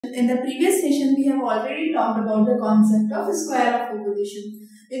in the previous session, we have already talked about the concept of square of opposition.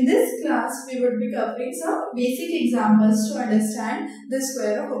 In this class, we would be covering some basic examples to understand the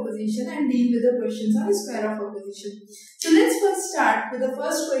square of opposition and deal with the questions on square of opposition. So let's first start with the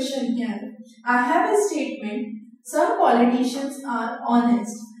first question here. I have a statement, some politicians are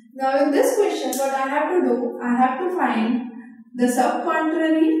honest. Now in this question, what I have to do, I have to find the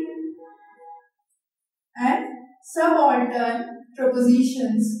sub-contrary and subaltern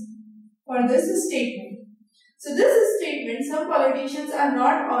propositions for this statement. So this statement, some politicians are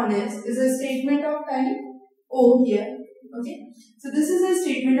not honest, is a statement of type O here. Okay. So this is a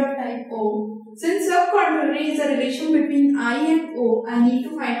statement of type O. Since sub-contrary is a relation between I and O, I need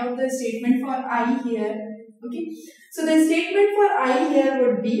to find out the statement for I here. Okay. So the statement for I here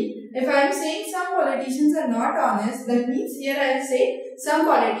would be, if I am saying some politicians are not honest, that means here I will say some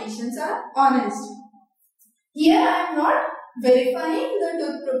politicians are honest. Here I am not verifying the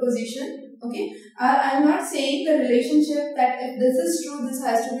truth proposition, okay? I am not saying the relationship that if this is true, this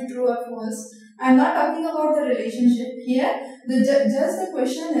has to be true or false. I am not talking about the relationship here. Just the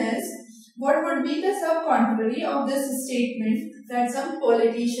question is, what would be the sub-contrary of this statement that some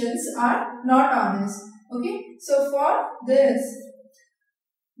politicians are not honest? Okay, so for this,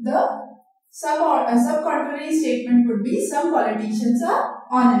 the sub-contrary statement would be some politicians are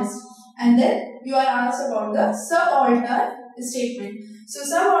honest. And then you are asked about the subaltern statement. So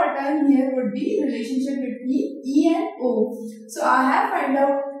subaltern here would be relationship between E and O. So I have found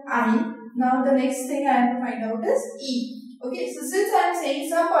out I. Now the next thing I have to find out is E. Okay, so since I am saying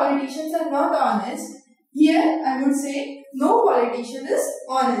some politicians are not honest, here I would say no politician is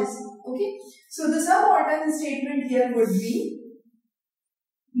honest. Okay, so the subaltern statement here would be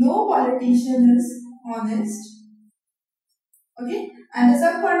no politician is honest. Okay, and the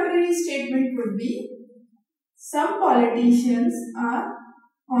sub-contrary statement would be some politicians are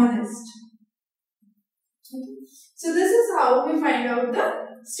honest. Okay. So this is how we find out the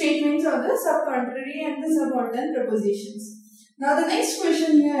statements of the sub-contrary and the subaltern propositions. Now the next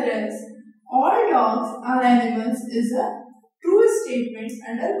question here is, all dogs are animals is a true statement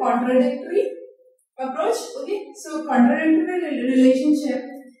under contradictory approach. Okay, so contradictory relationship.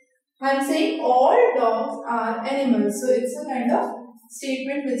 I am saying all dogs are animals. So it's a kind of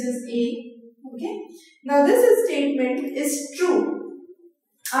statement which is A. Okay. Now this statement is true.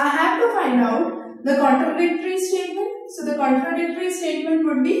 I have to find out the contradictory statement. So the contradictory statement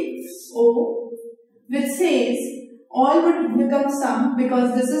would be O, which says all would become some,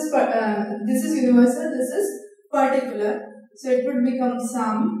 because this is universal, this is particular. So it would become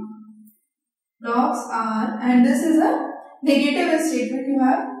some dogs are, and this is a negative statement you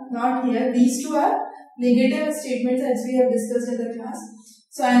have not here. These two are negative statements as we have discussed in the class.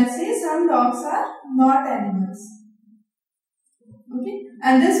 So I will say some dogs are not animals. Okay,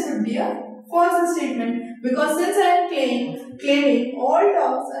 and this would be a false statement, because since I am claiming all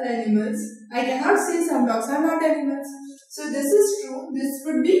dogs are animals, I cannot say some dogs are not animals. So this is true. This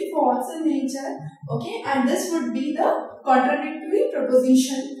would be false in nature. Okay, and this would be the contradictory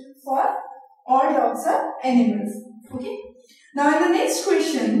proposition for all dogs are animals. Okay. Now in the next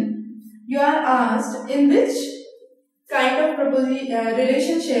question, you are asked in which kind of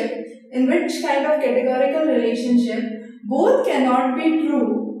relationship, in which kind of categorical relationship both cannot be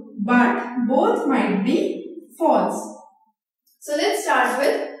true but both might be false. So let's start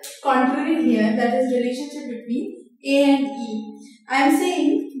with contrary here, that is relationship between A and E. I am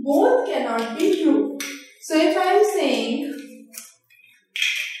saying both cannot be true. So if I am saying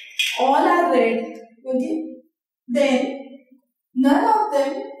all are red, okay, then none of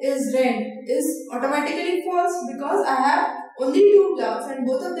them is red is automatically false, because I have only two blocks and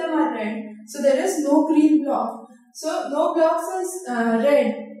both of them are red. So there is no green block. So no blocks is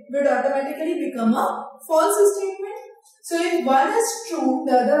red would automatically become a false statement. So if one is true,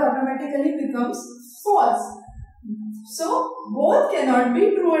 the other automatically becomes false. So both cannot be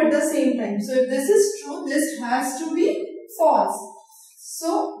true at the same time. So if this is true, this has to be false.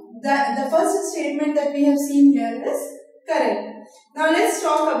 So the first statement that we have seen here is correct. Now let's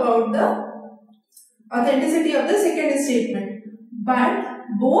talk about the authenticity of the second statement. But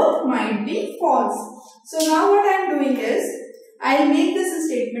both might be false. So now what I am doing is, I will make this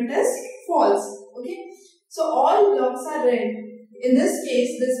statement as false. Okay. So all blocks are red. In this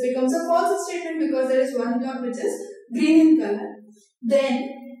case, this becomes a false statement because there is one block which is green in color. Then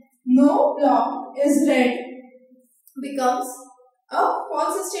no block is red becomes a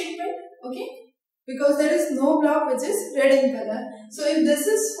false statement. Okay. Because there is no block which is red in color. So if this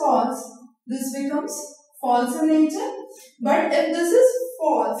is false, this becomes false in nature. But if this is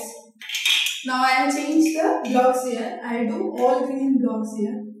false, now I will change the blocks here. I do all green blocks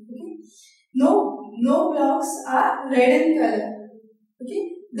here. no blocks are red in color. Okay,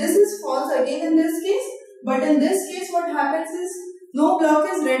 this is false again in this case, but in this case what happens is no block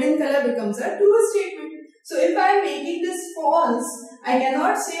is red in color becomes a true statement. So if I am making this false, I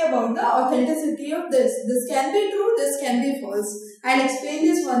cannot say about the authenticity of this. This can be true, this can be false. I'll explain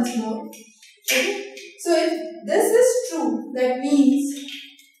this once more. Okay, so if this is true, that means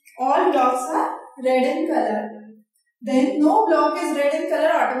all blocks are red in color. Then no block is red in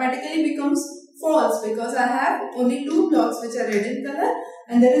color automatically becomes false, because I have only two blocks which are red in color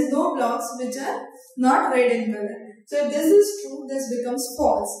and there is no blocks which are not red in color. So if this is true, this becomes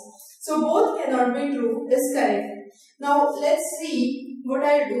false. So both cannot be true is correct. Now let's see what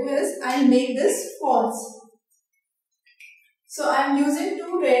I do is I make this false. So I am using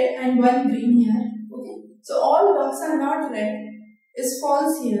two red and one green here. Okay. So all blocks are not red is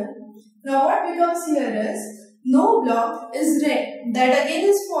false here. Now what becomes here is no block is red. That again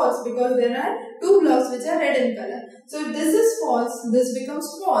is false because there are two blocks which are red in color. So if this is false, this becomes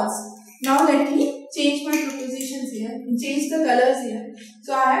false. Now let me change my prepositions here, change the colors here.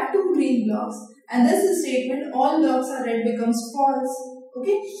 So I have two green blocks and this statement all blocks are red becomes false.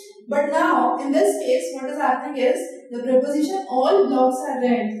 Okay. But now in this case what is happening is the preposition all blocks are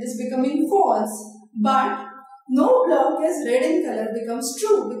red is becoming false. But no block is red in color becomes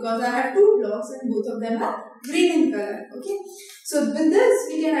true because I have two blocks and both of them are green in color. Okay. So with this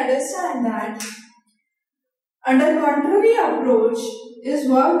we can understand that under contrary approach is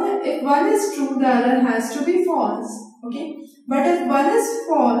if one is true, the other has to be false. Okay. But if one is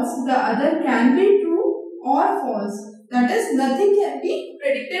false, the other can be true or false. That is, nothing can be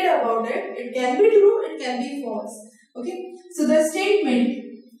predicted about it. It can be true, it can be false. Okay. So the statement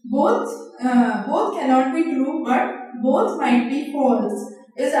both cannot be true but both might be false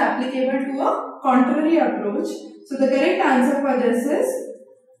is applicable to a contrary approach. So the correct answer for this is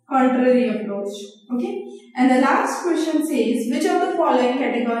contrary approach. Okay. And the last question says, which of the following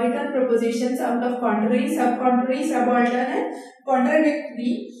categorical propositions out of contrary, subcontrary, subaltern and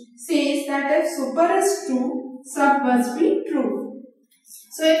contradictory says that if super is true, sub must be true.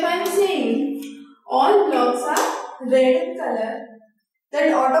 So if I am saying all blocks are red in color,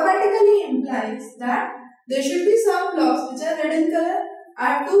 that automatically implies that there should be some blocks which are red in color. I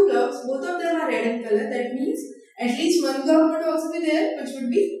have two blocks, both of them are red in color. That means at least one block would also be there which would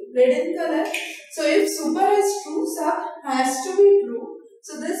be red in color. So if super is true, sub has to be true.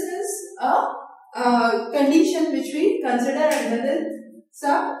 So this is a condition which we consider under the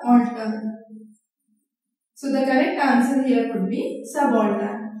subaltern. So the correct answer here would be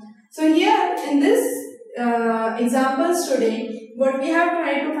subaltern. So here in this examples today, what we have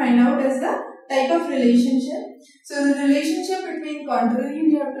tried to find out is the type of relationship. So the relationship between contrary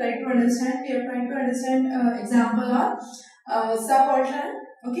we have tried to understand. We have tried to understand example on subaltern.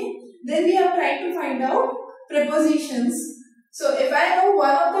 Okay. Then we have tried to find out prepositions. So if I know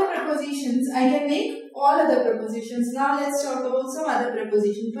one of the prepositions, I can make all other prepositions. Now let's talk about some other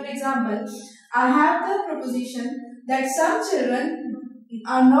prepositions. For example, I have the preposition that some children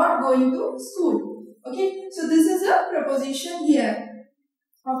are not going to school. Okay. So this is a preposition here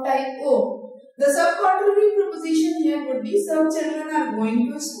of type O. The subcontrary preposition here would be some children are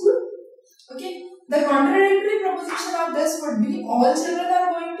going to school. Okay. The contradictory preposition of this would be all children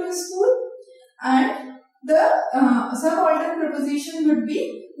are going to school, and the subaltern preposition would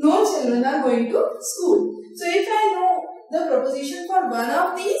be no children are going to school. So if I know the preposition for one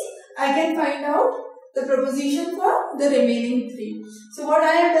of these, I can find out the preposition for the remaining three. So what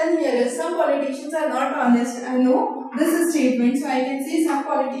I have done here is some politicians are not honest. I know this is statement, so I can say some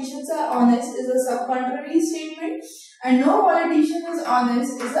politicians are honest is a subcontrary statement, and no politician is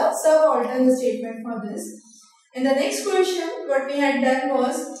honest is a subaltern statement for this. In the next question, what we had done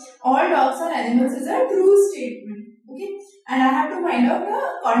was all dogs are animals is a true statement. Okay, and I have to find out the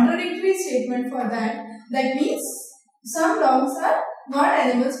contradictory statement for that. That means some dogs are not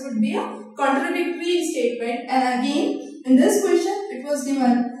animals would be a contradictory statement. And again, in this question, it was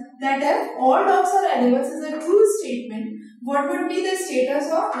given that if all dogs are animals is a true statement, what would be the status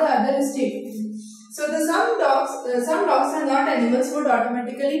of the other statement? So the some dogs are not animals would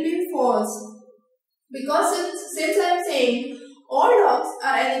automatically be false, because since I am saying all dogs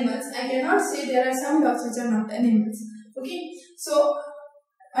are animals, I cannot say there are some dogs which are not animals. Okay, so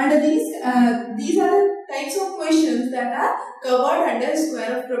under these are the types of questions that are covered under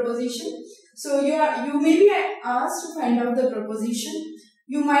square of proposition. So you may be asked to find out the proposition.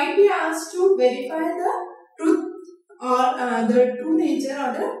 You might be asked to verify the truth or the true nature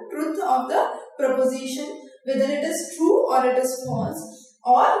or the truth of the proposition, whether it is true or it is false.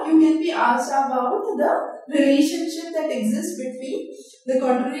 Or you can be asked about the relationship that exists between the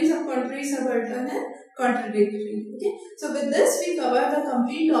contrary, subcontrary, subaltern and contradictory. Okay. So with this we cover the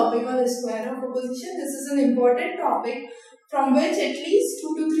complete topic on the square of opposition. This is an important topic from which at least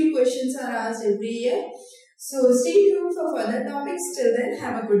 2 to 3 questions are asked every year. So stay tuned for further topics. Till then,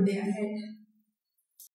 have a good day ahead.